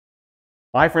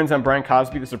Hi friends, I'm Brian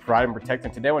Cosby, this is Pride and Protect,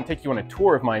 and today I want to take you on a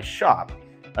tour of my shop.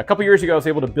 A couple years ago I was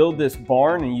able to build this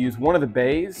barn and use one of the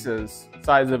bays as the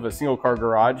size of a single car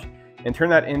garage and turn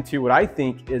that into what I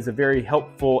think is a very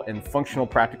helpful and functional,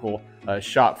 practical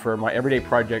shop for my everyday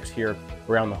projects here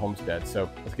around the homestead. So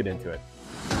let's get into it.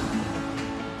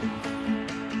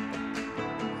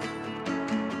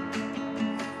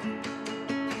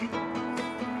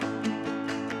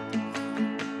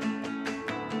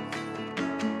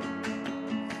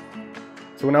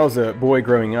 So when I was a boy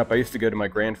growing up, I used to go to my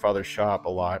grandfather's shop a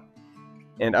lot,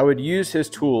 and I would use his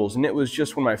tools, and it was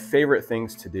just one of my favorite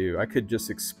things to do. I could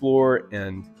just explore,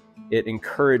 and it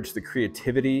encouraged the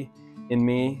creativity in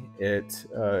me. It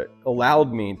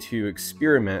allowed me to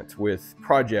experiment with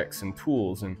projects and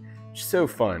tools, and it's so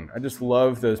fun. I just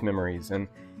love those memories. And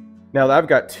now that I've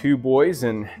got two boys,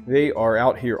 and they are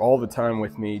out here all the time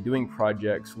with me doing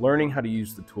projects, learning how to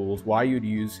use the tools, why you'd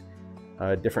use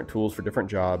different tools for different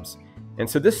jobs. And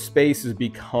so this space has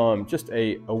become just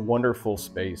a wonderful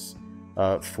space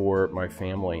for my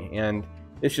family. And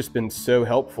it's just been so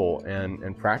helpful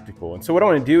and practical. And so what I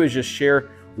want to do is just share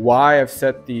why I've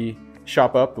set the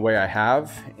shop up the way I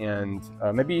have. And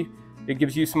maybe it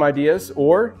gives you some ideas,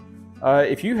 or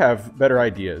if you have better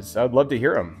ideas, I'd love to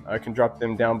hear them. I can drop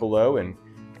them down below, and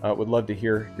would love to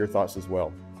hear your thoughts as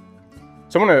well.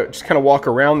 So I'm going to just kind of walk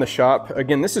around the shop.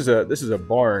 Again, this is a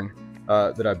barn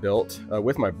that I built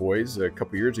with my boys a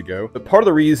couple years ago. But part of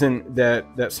the reason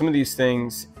that some of these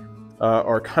things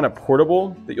are kind of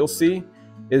portable that you'll see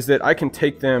is that I can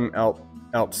take them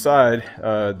outside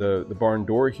the barn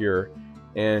door here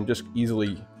and just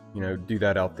easily, do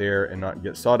that out there and not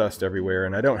get sawdust everywhere.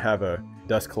 And I don't have a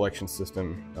dust collection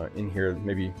system in here,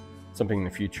 maybe something in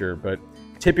the future, but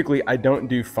typically I don't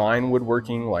do fine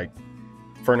woodworking like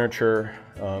furniture,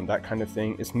 that kind of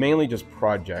thing. It's mainly just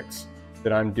projects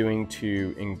that I'm doing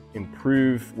to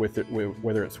improve with it,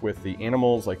 whether it's with the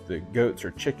animals like the goats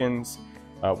or chickens.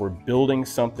 We're building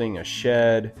something, a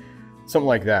shed, something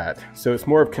like that. So it's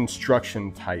more of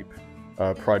construction type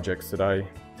projects that I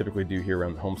typically do here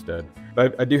around the homestead.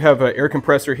 But I do have an air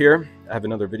compressor here. I have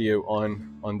another video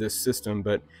on this system,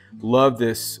 but love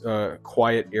this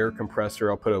quiet air compressor.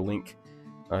 I'll put a link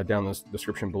down in the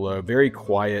description below. Very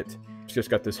quiet. It's just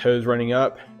got this hose running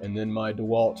up, and then my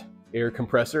DeWalt air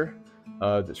compressor.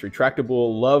 That's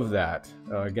retractable. Love that.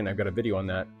 Again, I've got a video on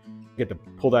that. Get to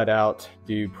pull that out,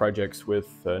 do projects with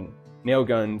nail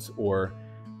guns, or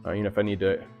if I need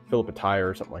to fill up a tire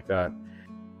or something like that.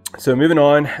 So moving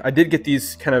on, I did get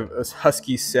these kind of a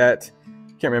Husky set.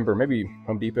 Can't remember, maybe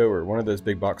Home Depot or one of those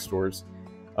big box stores.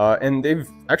 And they've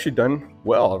actually done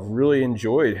well. I've really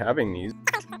enjoyed having these.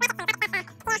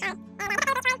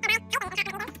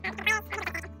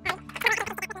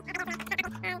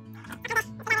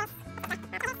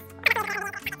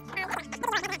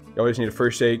 You always need a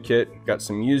first aid kit. Got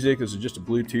some music. This is just a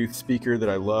Bluetooth speaker that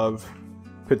I love.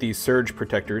 Put these surge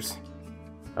protectors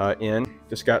in.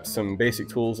 Just got some basic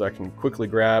tools I can quickly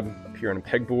grab up here on a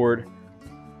pegboard.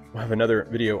 We'll have another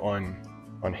video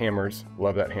on hammers.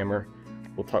 Love that hammer.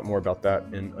 We'll talk more about that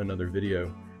in another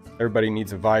video. Everybody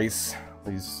needs a vise.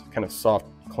 These kind of soft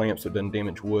clamps that doesn't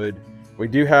damage wood. We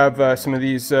do have some of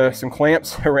these some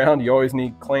clamps around. You always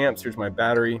need clamps. Here's my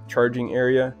battery charging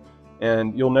area.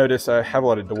 And you'll notice I have a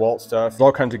lot of DeWalt stuff. There's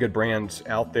all kinds of good brands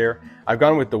out there. I've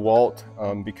gone with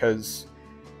DeWalt because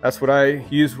that's what I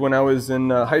used when I was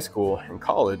in high school and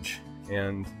college.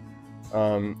 And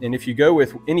if you go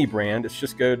with any brand, it's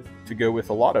just good to go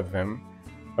with a lot of them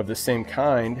of the same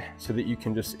kind so that you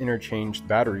can just interchange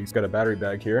batteries. Got a battery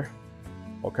bag here,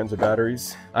 all kinds of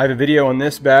batteries. I have a video on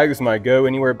this bag. This is my Go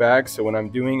Anywhere bag. So when I'm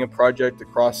doing a project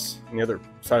across on the other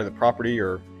side of the property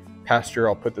or pasture,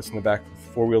 I'll put this in the back of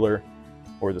the four-wheeler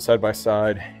or the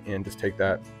side-by-side and just take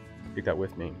that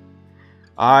with me.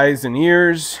 Eyes and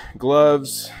ears,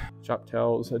 gloves, shop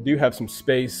towels. I do have some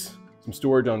space, some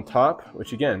storage on top,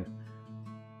 which again,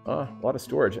 a lot of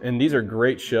storage. And these are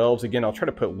great shelves. Again, I'll try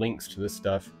to put links to this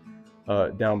stuff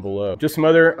down below. Just some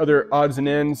other odds and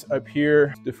ends up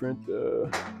here, different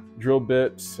drill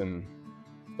bits and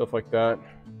stuff like that.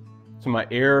 Some of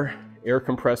my air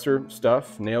compressor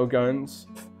stuff, nail guns,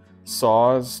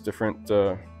 saws, different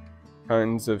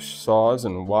kinds of saws,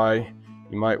 and why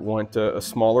you might want a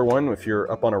smaller one if you're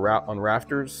up on on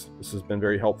rafters. This has been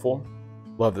very helpful.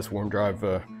 Love this worm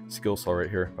drive skill saw right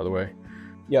here, by the way.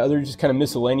 Yeah, other just kind of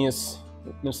miscellaneous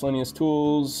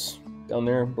tools down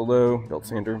there below. Belt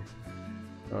sander,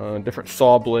 different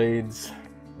saw blades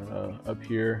up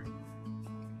here,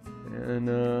 and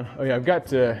oh yeah, I've got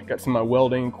some of my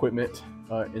welding equipment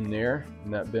in there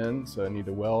in that bin. So I need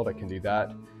to weld. I can do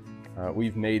that.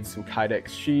 We've made some Kydex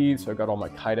sheaths, so I've got all my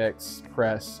Kydex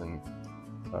press and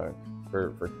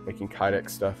for making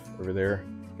Kydex stuff over there.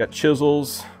 Got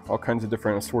chisels, all kinds of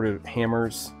different assorted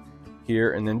hammers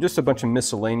here, and then just a bunch of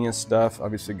miscellaneous stuff.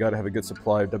 Obviously got to have a good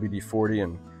supply of WD-40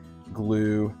 and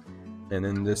glue, and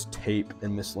then this tape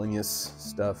and miscellaneous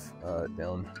stuff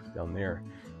down there.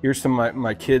 Here's some of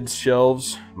my kids'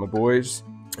 shelves, my boys,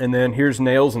 and then here's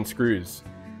nails and screws.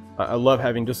 I love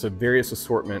having just a various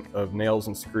assortment of nails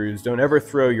and screws. Don't ever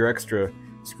throw your extra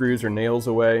screws or nails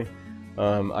away.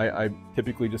 I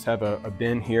typically just have a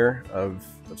bin here of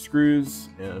screws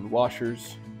and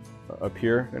washers up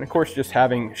here. And of course, just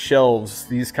having shelves,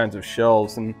 these kinds of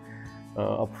shelves, and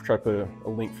I'll try to put a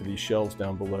link for these shelves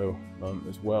down below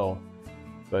as well.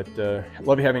 But I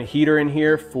love having a heater in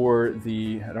here for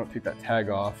the, I don't take that tag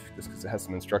off just because it has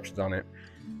some instructions on it,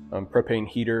 propane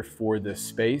heater for the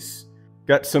space.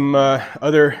 Got some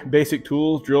other basic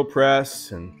tools, drill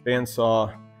press and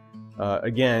bandsaw.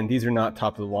 Again, these are not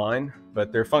top of the line,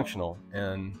 but they're functional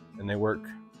and they work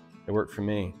for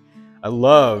me. I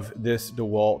love this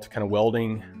DeWalt kind of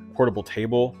welding portable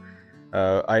table.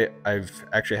 I've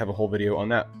actually have a whole video on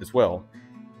that as well.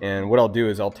 And what I'll do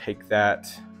is I'll take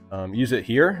that, use it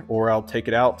here, or I'll take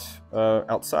it out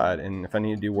outside. And if I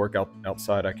need to do work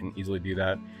outside, I can easily do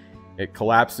that. It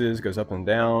collapses, goes up and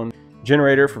down.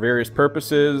 Generator for various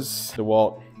purposes.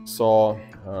 DeWalt saw,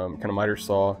 kind of miter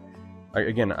saw.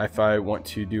 Again, if I want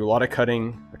to do a lot of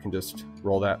cutting, I can just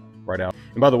roll that right out.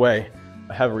 And by the way,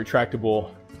 I have a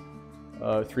retractable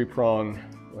 3-prong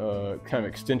kind of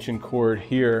extension cord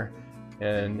here,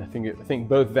 and I think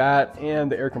both that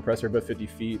and the air compressor are both 50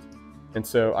 feet, and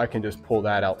so I can just pull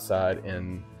that outside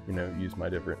and use my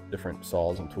different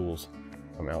saws and tools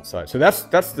from outside. So that's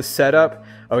the setup.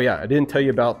 Oh yeah, I didn't tell you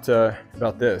about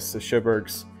this, the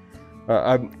Sjoberg's.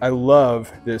 I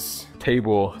love this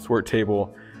table, this work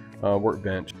table,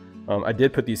 workbench. I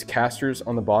did put these casters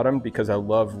on the bottom because I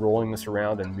love rolling this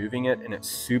around and moving it, and it's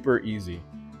super easy.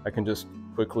 I can just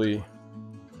quickly,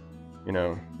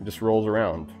 it just rolls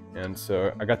around. And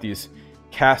so I got these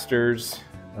casters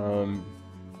from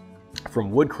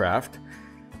Woodcraft,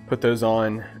 put those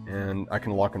on, and I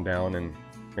can lock them down and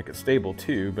make it stable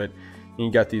too. But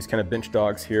you got these kind of bench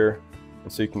dogs here,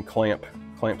 and so you can clamp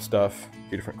stuff, a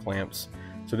few different clamps.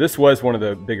 So this was one of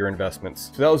the bigger investments.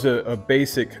 So that was a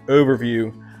basic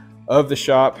overview of the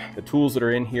shop, the tools that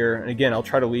are in here. And again, I'll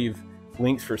try to leave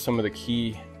links for some of the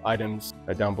key items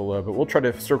down below, but we'll try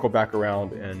to circle back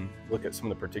around and look at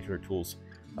some of the particular tools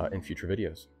in future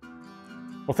videos.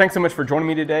 Well, thanks so much for joining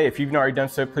me today. If you've not already done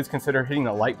so, please consider hitting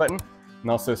the like button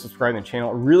and also subscribing to the channel.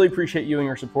 I really appreciate you and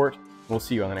your support. We'll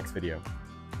see you on the next video.